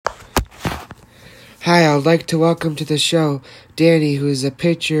Hi, I would like to welcome to the show Danny, who is a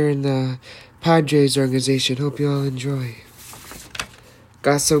pitcher in the Padres organization. Hope you all enjoy.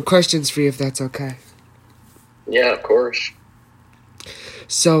 Got some questions for you, if that's okay. Yeah, of course.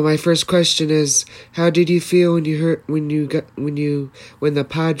 So my first question is, how did you feel when the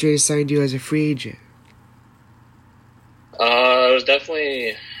Padres signed you as a free agent? It was definitely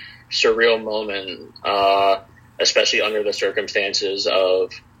a surreal moment, especially under the circumstances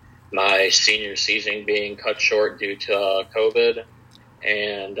of my senior season being cut short due to COVID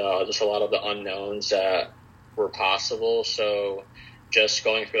and just a lot of the unknowns that were possible. So just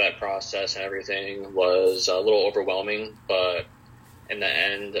going through that process and everything was a little overwhelming, but in the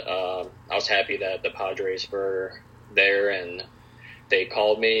end, I was happy that the Padres were there and they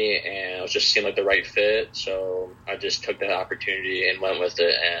called me, and it was just seemed like the right fit. So I just took that opportunity and went with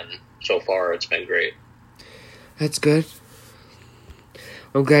it, and so far it's been great. That's good.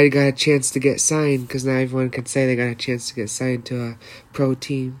 I'm glad you got a chance to get signed, because now everyone can say they got a chance to get signed to a pro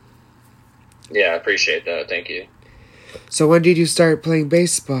team. Yeah, I appreciate that. Thank you. So when did you start playing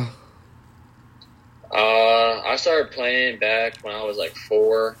baseball? I started playing back when I was like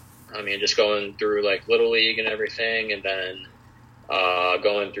 4. I mean, just going through like Little League and everything, and then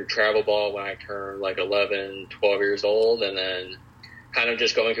going through travel ball when I turned like 11, 12 years old, and then kind of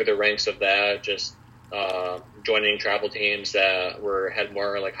just going through the ranks of that, just joining travel teams that had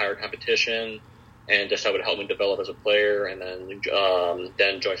more like higher competition, and just that would help me develop as a player, and then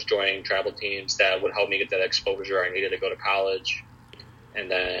just joining travel teams that would help me get that exposure I needed to go to college,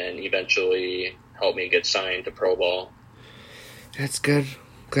 and then eventually help me get signed to pro ball. That's good.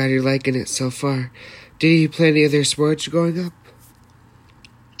 Glad you're liking it so far. Did you play any other sports growing up?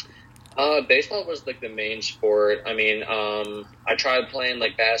 Baseball was like the main sport. I mean, I tried playing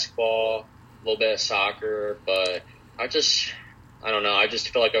like basketball, a little bit of soccer, but I don't know. I just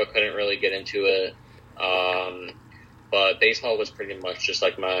feel like I couldn't really get into it. But baseball was pretty much just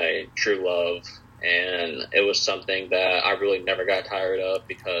like my true love, and it was something that I really never got tired of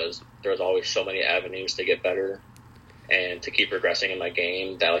because there was always so many avenues to get better and to keep progressing in my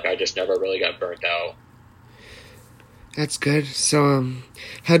game that like I just never really got burnt out. That's good. So,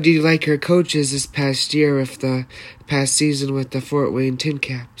 how do you like your coaches this past year with the past season with the Fort Wayne Tin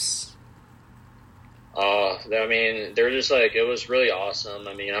Caps? I mean, they're just like, it was really awesome.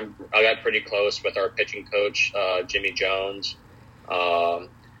 I mean, I got pretty close with our pitching coach, Jimmy Jones,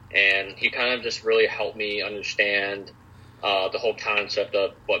 and he kind of just really helped me understand the whole concept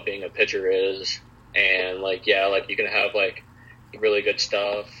of what being a pitcher is. And like, yeah, like you can have like really good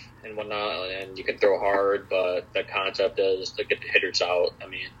stuff and whatnot, and you can throw hard, but the concept is to get the hitters out. I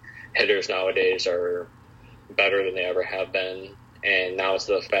mean, hitters nowadays are better than they ever have been, and now it's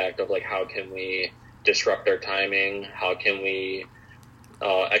the fact of like, how can we disrupt their timing? How can we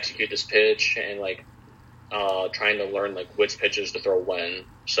execute this pitch, and like trying to learn like which pitches to throw when.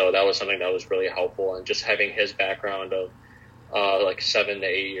 So that was something that was really helpful, and just having his background of like 7 to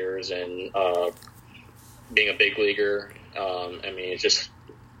 8 years and being a big leaguer. I mean, it's just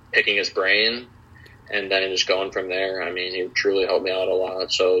picking his brain and then just going from there. I mean, he truly helped me out a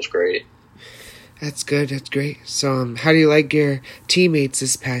lot, so it was great. That's good. That's great. So, how do you like your teammates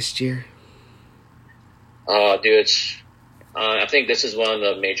this past year? Dude, I think this is one of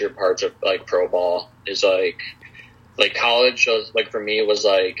the major parts of like pro ball is like college. Like for me, it was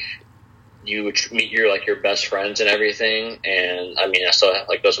like you would meet your best friends and everything. And I mean, I still have,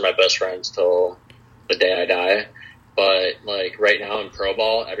 like, those are my best friends till the day I die. But like right now in pro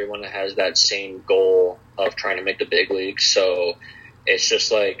ball, everyone has that same goal of trying to make the big leagues. So it's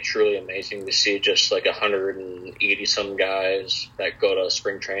just like truly amazing to see just like 180 some guys that go to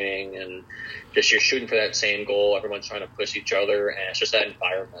spring training, and just you're shooting for that same goal. Everyone's trying to push each other, and it's just that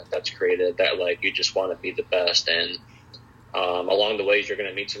environment that's created that like you just want to be the best. And along the ways, you're going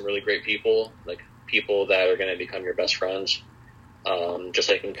to meet some really great people, like people that are going to become your best friends. Just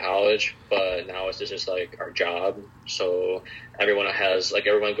like in college, but now it's just like our job. So everyone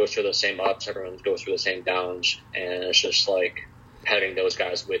goes through the same ups, everyone goes through the same downs, and it's just like having those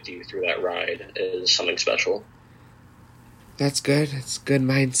guys with you through that ride is something special. That's good. That's a good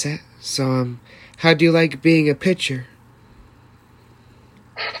mindset. So, how do you like being a pitcher?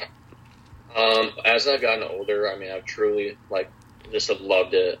 As I've gotten older, I mean, I've truly just have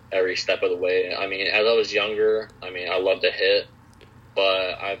loved it every step of the way. I mean, as I was younger, I mean, I loved to hit,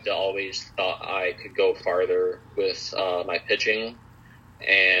 but I've always thought I could go farther with my pitching,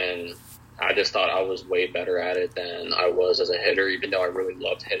 and I just thought I was way better at it than I was as a hitter, even though I really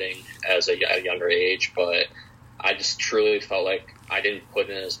loved hitting at a younger age. But I just truly felt like I didn't put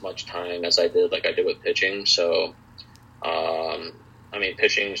in as much time as I did with pitching. So, I mean,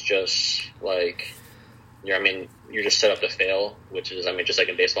 pitching is just like you're just set up to fail, which is, just like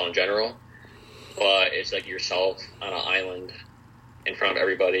in baseball in general. But it's like yourself on an island in front of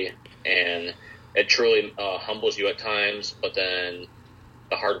everybody, and it truly humbles you at times. But then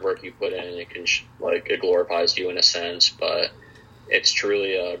the hard work you put in, it glorifies you in a sense. But it's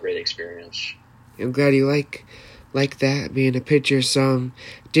truly a great experience. I'm glad you like that, being a pitcher. So,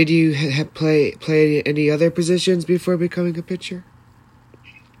 did you play any other positions before becoming a pitcher?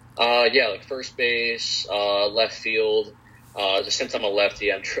 Yeah, like first base, left field. Just since I'm a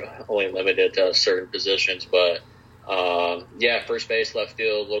lefty, I'm only limited to certain positions. But yeah, first base, left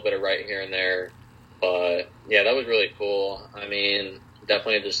field, a little bit of right here and there. But yeah, that was really cool.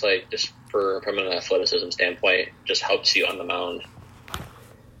 Definitely just from an athleticism standpoint, just helps you on the mound.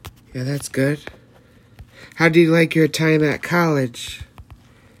 Yeah, that's good. How do you like your time at college?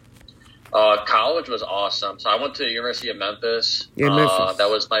 College was awesome. So I went to the University of Memphis. Yeah, Memphis. That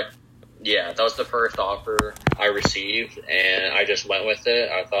was the first offer I received, and I just went with it.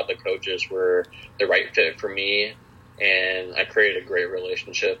 I thought the coaches were the right fit for me, and I created a great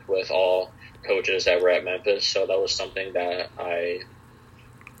relationship with all coaches that were at Memphis. So that was something that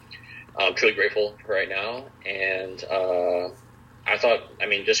I'm truly grateful for right now. And I thought,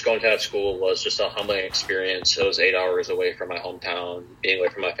 just going to that school was just a humbling experience. It was 8 hours away from my hometown. Being away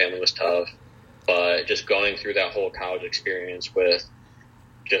from my family was tough. But just going through that whole college experience with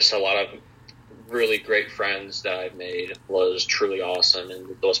just a lot of really great friends that I've made was truly awesome.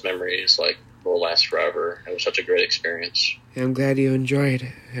 And those memories, will last forever. It was such a great experience. I'm glad you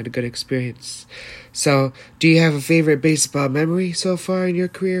had a good experience. So, do you have a favorite baseball memory so far in your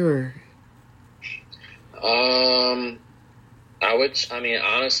career?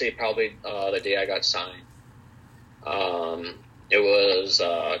 Honestly, probably the day I got signed. It was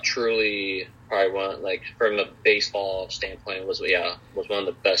truly probably one, from a baseball standpoint, was one of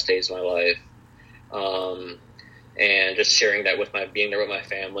the best days of my life. And just sharing that being there with my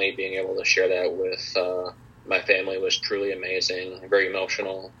family, being able to share that with my family was truly amazing, very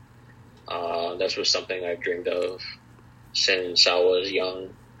emotional. This was something I've dreamed of since I was young.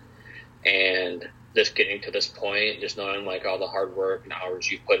 And just getting to this point, just knowing all the hard work and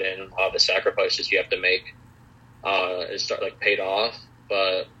hours you put in, all the sacrifices you have to make, is paid off.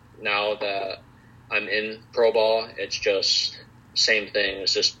 But now that I'm in pro ball, it's just same thing.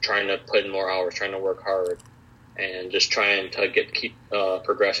 It's just trying to put in more hours, trying to work hard, and just trying to keep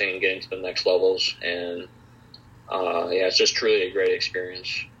progressing and getting to the next levels. And it's just truly a great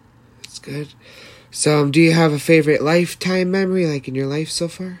experience. That's good. So, do you have a favorite lifetime memory, in your life so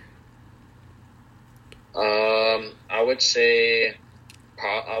far?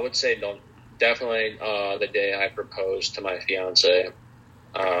 Definitely the day I proposed to my fiance.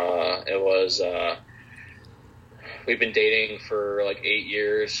 It was we've been dating for 8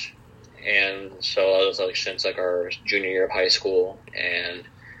 yees, and so it was since our junior year of high school, and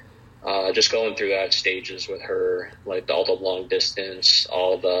just going through that stages with her, all the long distance,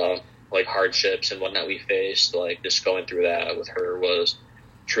 all the hardships and whatnot we faced, just going through that with her was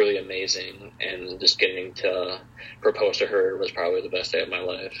truly amazing, and just getting to propose to her was probably the best day of my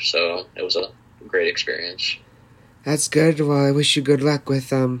life. So it was a great experience. That's good. Well, I wish you good luck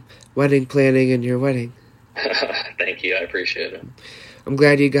with wedding planning and your wedding. Thank you. I appreciate it. I'm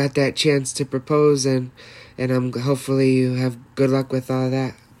glad you got that chance to propose, and hopefully you have good luck with all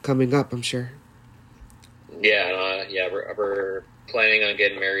that coming up, I'm sure. Yeah, we're planning on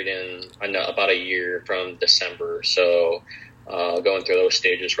getting married in about a year from December, so going through those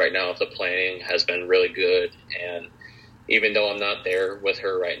stages right now of the planning has been really good. And even though I'm not there with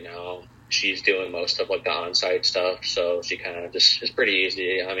her right now, she's doing most of the on-site stuff, so she kind of just is pretty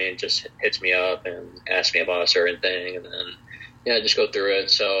easy. Just hits me up and asks me about a certain thing, and then just go through it.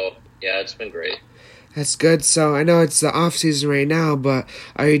 So it's been great. That's good. So I know it's the off season right now, but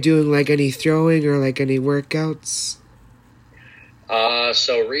are you doing any throwing or any workouts?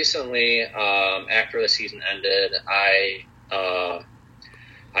 So recently, after the season ended, I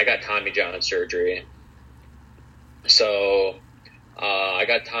got Tommy John surgery. So I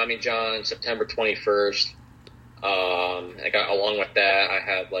got Tommy John September 21st. Along with that, I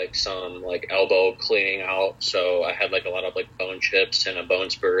had some elbow cleaning out. So I had a lot of bone chips and a bone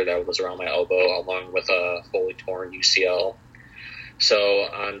spur that was around my elbow, along with a fully torn UCL. So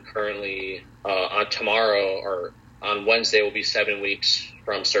I'm currently on Wednesday will be 7 weeks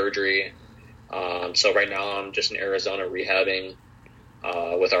from surgery. So right now I'm just in Arizona rehabbing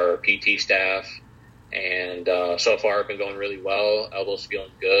with our PT staff, and so far it's been going really well. Elbow's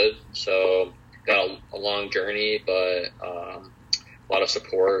feeling good, so got a long journey, but a lot of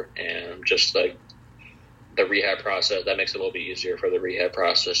support, and just the the rehab process, that makes it a little bit easier for the rehab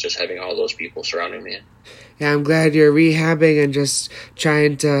process, just having all those people surrounding me. Yeah, I'm glad you're rehabbing and just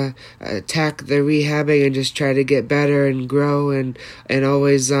trying to attack the rehabbing and just try to get better and grow and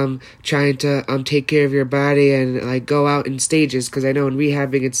always trying to take care of your body and like go out in stages, because I know in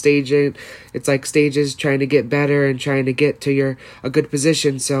rehabbing it's like stages, trying to get better and trying to get to a good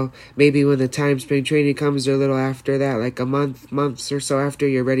position. So maybe when the time spring training comes or a little after that, like months or so after,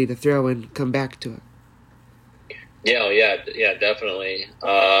 you're ready to throw and come back to it. Yeah, definitely.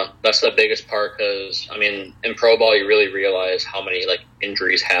 That's the biggest part, because I mean, in pro ball, you really realize how many like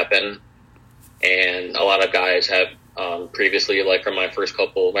injuries happen, and a lot of guys have previously, like from my first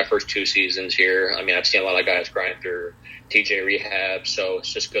 2 seasons here. I mean, I've seen a lot of guys grind through TJ rehab, so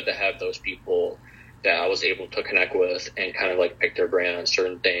it's just good to have those people that I was able to connect with and kind of like pick their brain on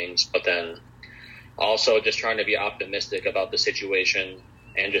certain things. But then also just trying to be optimistic about the situation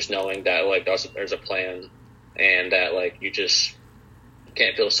and just knowing that like there's a plan. And that, like, you just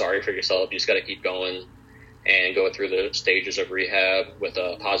can't feel sorry for yourself. You just got to keep going and go through the stages of rehab with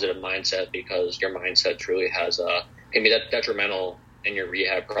a positive mindset, because your mindset truly can be detrimental in your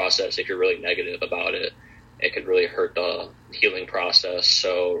rehab process. If you're really negative about it, it could really hurt the healing process.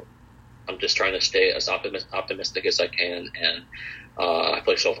 So I'm just trying to stay as optimistic as I can. And I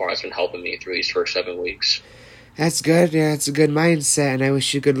feel like so far it's been helping me through these first 7 weeks. That's good. Yeah, it's a good mindset, and I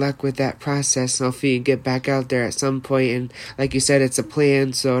wish you good luck with that process. And hopefully you get back out there at some point. And like you said, it's a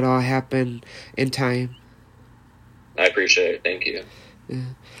plan, so it all happened in time. I appreciate it. Thank you.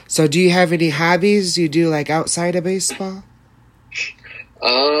 Yeah. So do you have any hobbies you do like outside of baseball?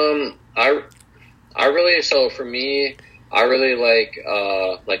 For me, I really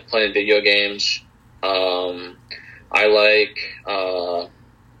like playing video games. I like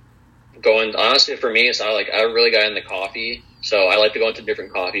honestly, for me, I really got into coffee. So I like to go into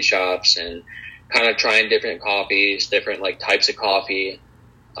different coffee shops and kind of trying different coffees, different like types of coffee.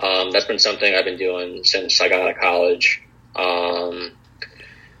 That's been something I've been doing since I got out of college. And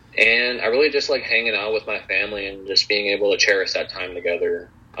I really just like hanging out with my family and just being able to cherish that time together.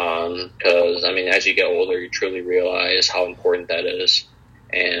 Cause I mean, as you get older, you truly realize how important that is,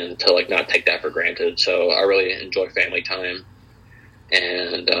 and to like not take that for granted. So I really enjoy family time.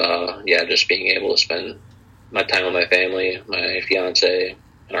 And, just being able to spend my time with my family, my fiance,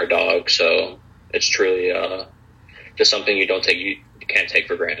 and our dog. So it's truly just something you can't take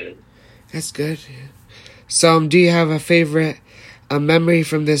for granted. That's good. So do you have a memory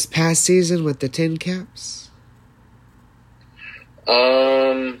from this past season with the Tin Caps?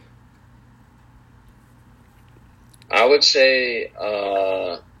 I would say,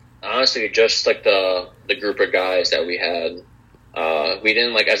 honestly, just like the group of guys that we had. We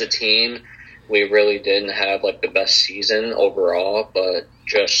didn't, like, as a team, we really didn't have like the best season overall, but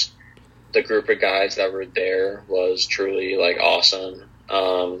just the group of guys that were there was truly like awesome.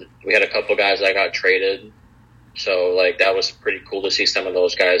 We had a couple guys that got traded, so like that was pretty cool to see some of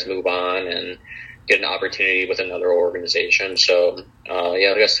those guys move on and get an opportunity with another organization. So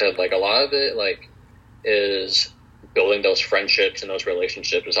like I said, like a lot of it like is building those friendships and those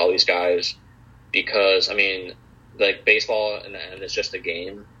relationships with all these guys, because I mean, like baseball in the end is just a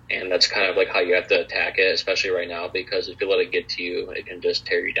game, and that's kind of like how you have to attack it, especially right now, because if you let it get to you, it can just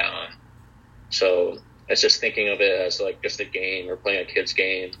tear you down. So it's just thinking of it as like just a game or playing a kid's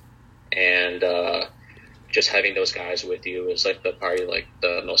game, and just having those guys with you is like probably like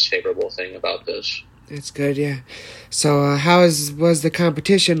the most favorable thing about this. That's good, yeah. So was the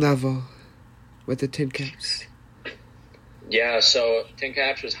competition level with the Tin Caps? Yeah, so Tin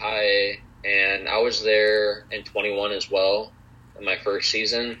Caps was high, and I was there in 21 as well in my first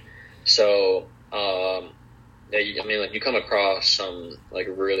season. So, you come across some like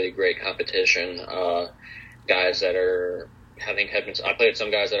really great competition. Guys that are I played with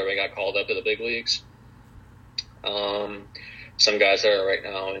some guys that already got called up to the big leagues. Some guys that are right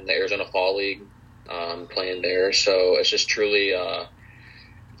now in the Arizona Fall League, playing there. So it's just truly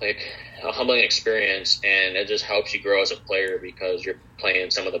like a humbling experience, and it just helps you grow as a player, because you're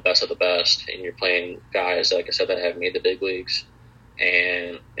playing some of the best, and you're playing guys, like I said, that have made the big leagues.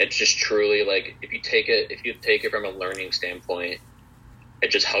 And it's just truly like, if you take it from a learning standpoint,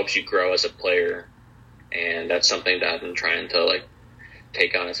 it just helps you grow as a player. And that's something that I've been trying to like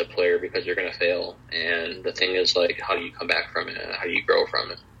take on as a player, because you're going to fail. And the thing is, like, how do you come back from it? How do you grow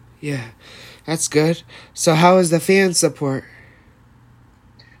from it? Yeah, that's good. So how is the fan support?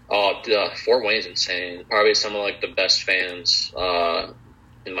 Oh, Fort Wayne's insane. Probably some of like the best fans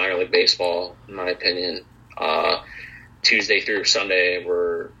in minor league baseball, in my opinion. Tuesday through Sunday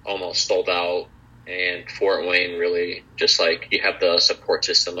were almost sold out, and Fort Wayne really just like, you have the support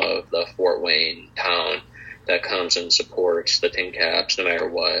system of the Fort Wayne town that comes and supports the Tin Caps no matter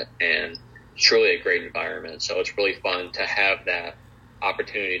what, and it's truly a great environment. So it's really fun to have that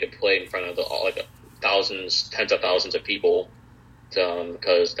opportunity to play in front of thousands, tens of thousands of people,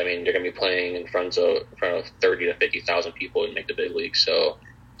 because I mean they're going to be playing in front of 30 to 50,000 people and make the big league. So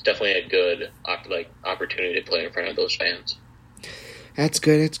it's definitely a good opportunity to play in front of those fans. That's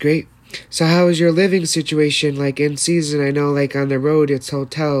good. That's great. So how is your living situation like in season? I know like on the road it's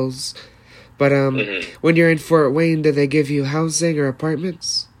hotels, but when you're in Fort Wayne, do they give you housing or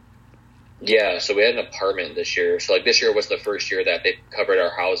apartments? Yeah, so we had an apartment this year. So like this year was the first year that they covered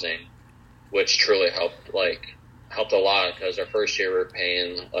our housing, which truly helped a lot, because our first year we were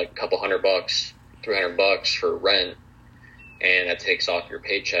paying like a couple $100, $300 for rent, and that takes off your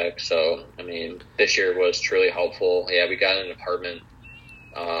paycheck. So I mean, this year was truly helpful. Yeah, we got an apartment.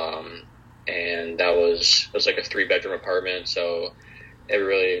 And it was like a 3-bedroom apartment, so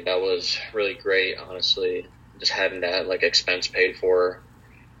that was really great, honestly, just having that like expense paid for.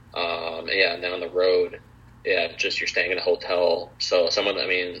 And yeah, and then on the road, yeah, just you're staying in a hotel. So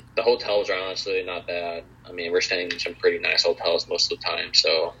the hotels are honestly not bad. I mean, we're staying in some pretty nice hotels most of the time,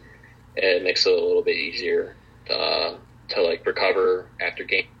 so it makes it a little bit easier to like recover after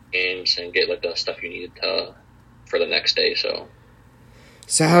games and get like the stuff you need for the next day. So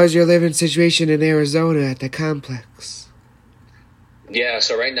how's your living situation in Arizona at the complex? Yeah,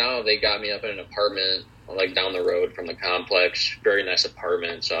 so right now they got me up in an apartment like down the road from the complex. Very nice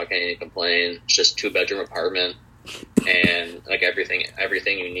apartment, so I can't even complain. It's just 2-bedroom apartment and like everything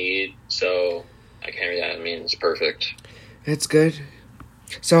you need. So I can't really, I mean, it's perfect. That's good.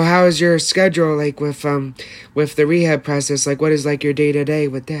 So how is your schedule like with the rehab process? Like what is like your day-to-day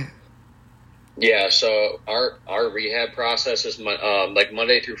with that? Yeah, so our rehab process is like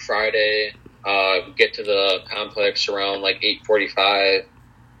Monday through Friday. Get to the complex around like 8:45.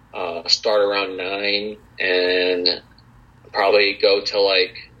 Start around 9, and probably go till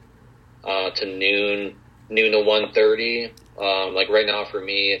like to noon to 1:30. Like right now for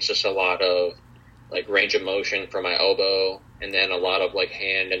me, it's just a lot of like range of motion for my elbow, and then a lot of like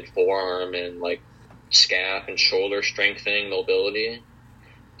hand and forearm and like scap and shoulder strengthening, mobility.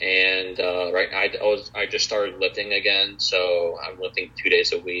 And I just started lifting again, so I'm lifting 2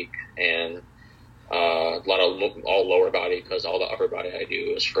 days a week, and a lot of all lower body, because all the upper body I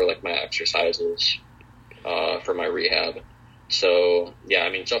do is for like my exercises for my rehab. So yeah,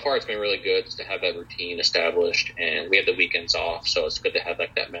 I mean, so far it's been really good to have that routine established, and we have the weekends off, so it's good to have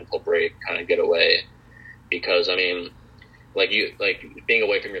like that mental break, kind of get away, because I mean, like being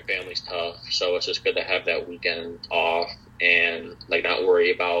away from your family's tough, so it's just good to have that weekend off and like not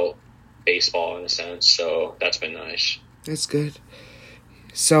worry about baseball in a sense. So that's been nice. That's good.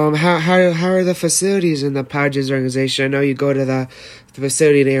 So how are the facilities in the Padres organization? I know you go to the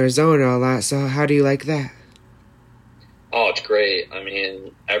facility in Arizona a lot, so how do you like that? Oh, it's great. I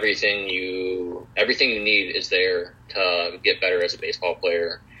mean, everything you need is there to get better as a baseball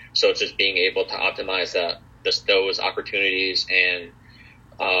player. So it's just being able to optimize those opportunities and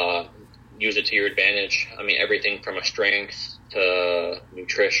use it to your advantage. I mean, everything from a strength to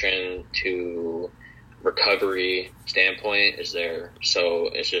nutrition to recovery standpoint is there. So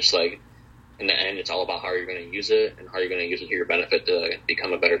it's just like, in the end, it's all about how you're going to use it and how you're going to use it to your benefit to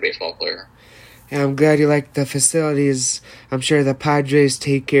become a better baseball player. Yeah, I'm glad you like the facilities. I'm sure the Padres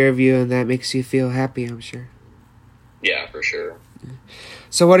take care of you, and that makes you feel happy, I'm sure. Yeah, for sure.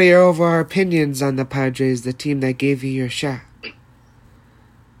 So what are your overall opinions on the Padres, the team that gave you your shot?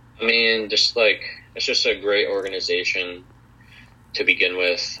 I mean, just like, it's just a great organization to begin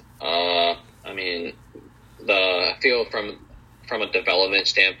with. I mean, I feel from a development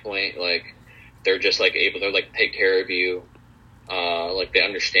standpoint, like they're just like able to like take care of you. Like they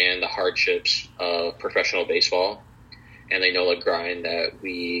understand the hardships of professional baseball, and they know the grind that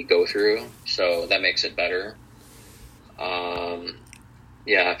we go through. So that makes it better.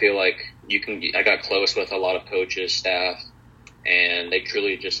 Yeah, I feel like I got close with a lot of coaches, staff, and they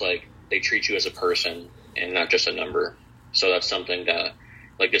truly just like, they treat you as a person and not just a number. So that's something that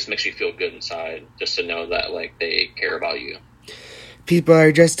like just makes you feel good inside, just to know that like they care about you. People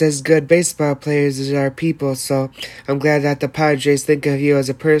are just as good baseball players as our people, so I'm glad that the Padres think of you as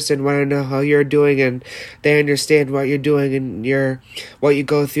a person, want to know how you're doing, and they understand what you're doing and what you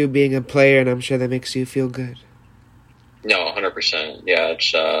go through being a player, and I'm sure that makes you feel good. No, 100%. Yeah,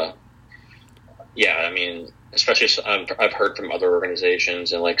 it's yeah. I mean, especially I've heard from other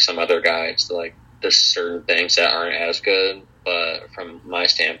organizations and like some other guys, like there's certain things that aren't as good, but from my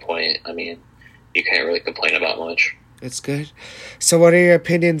standpoint, I mean, you can't really complain about much. That's good. So what are your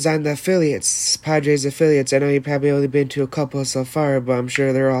opinions on the affiliates, Padres affiliates? I know you've probably only been to a couple so far, but I'm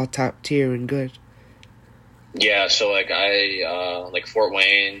sure they're all top tier and good. Yeah, so like I like Fort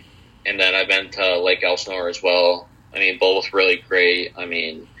Wayne, and then I've been to Lake Elsinore as well. I mean, both really great. I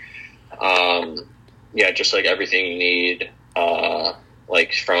mean, um, yeah, just like everything you need,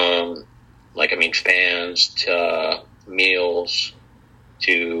 like from like I mean fans to meals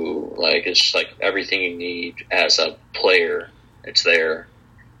to like it's like everything you need as a player. It's there,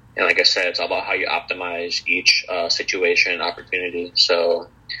 and like I said, it's all about how you optimize each situation and opportunity. So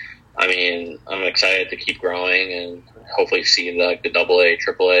I mean, I'm excited to keep growing and hopefully see the double A,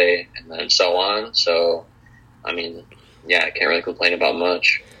 triple A, and then so on. So, I mean, yeah, I can't really complain about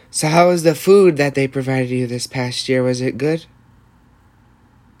much. So how was the food that they provided you this past year? Was it good?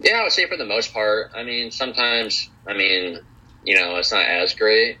 Yeah, I would say for the most part. I mean, sometimes, I mean, it's not as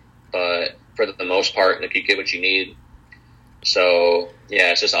great, but for the most part, like you get what you need. So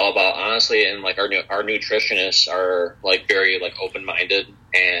yeah, it's just all about honestly, and like our nutritionists are like very like open minded,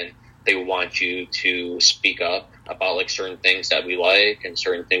 and they want you to speak up about like certain things that we like and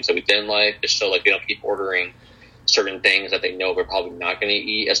certain things that we didn't like, just so like they don't keep ordering certain things that they know we're probably not going to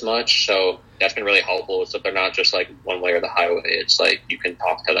eat as much. So that's been really helpful. So they're not just like one way or the highway. It's like you can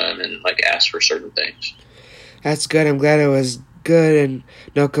talk to them and like ask for certain things. That's good. I'm glad it was good and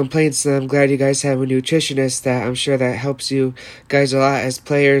no complaints. And I'm glad you guys have a nutritionist that I'm sure that helps you guys a lot as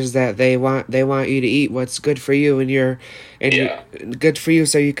players, that they want you to eat what's good for you good for you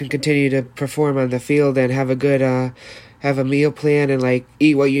so you can continue to perform on the field and have a good have a meal plan and like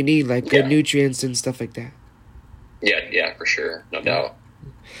eat what you need, like good nutrients and stuff like that. Yeah, for sure. No doubt.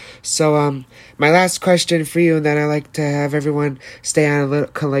 So, my last question for you, and then I like to have everyone stay on a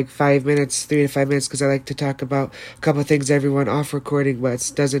little, like 5 minutes, 3 to 5 minutes, because I like to talk about a couple of things everyone off recording, but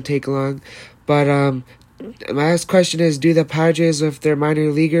it doesn't take long. But, my last question is, do the Padres, with their minor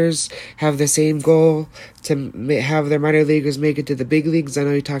leaguers, have the same goal to have their minor leaguers make it to the big leagues? I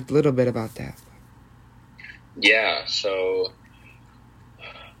know you talked a little bit about that. Yeah, so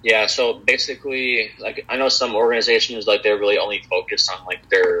basically, like I know some organizations like they're really only focused on like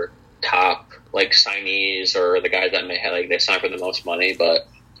their top like signees or the guys that may have like they sign for the most money. But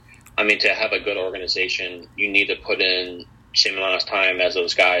I mean, to have a good organization, you need to put in same amount of time as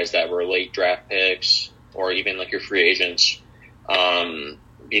those guys that were late draft picks or even like your free agents.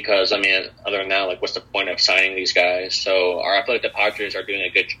 Because I mean, other than that, like what's the point of signing these guys? So I feel like the Padres are doing a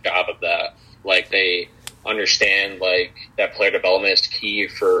good job of that. Like they understand like that player development is key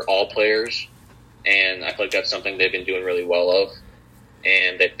for all players, and I feel like that's something they've been doing really well of,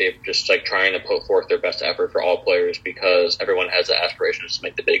 and that they're just like trying to put forth their best effort for all players because everyone has the aspirations to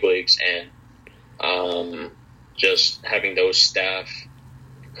make the big leagues, and just having those staff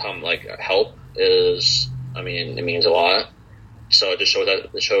come like help is, I mean, it means a lot. So it just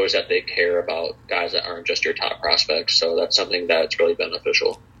shows that they care about guys that aren't just your top prospects. So that's something that's really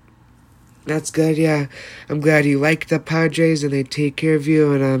beneficial. That's good, yeah. I'm glad you like the Padres and they take care of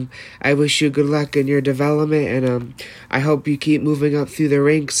you, and I wish you good luck in your development, and I hope you keep moving up through the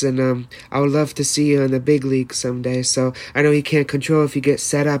ranks, and I would love to see you in the big league someday. So I know you can't control if you get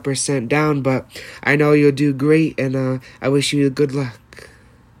set up or sent down, but I know you'll do great, and I wish you good luck.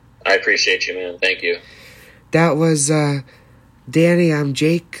 I appreciate you, man. Thank you. That was Danny, I'm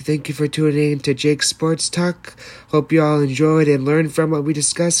Jake. Thank you for tuning in to Jake's Sports Talk. Hope you all enjoyed and learned from what we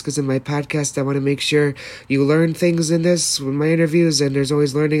discussed, because in my podcast, I want to make sure you learn things in this with my interviews, and there's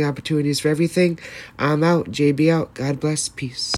always learning opportunities for everything. I'm out. JB out. God bless. Peace.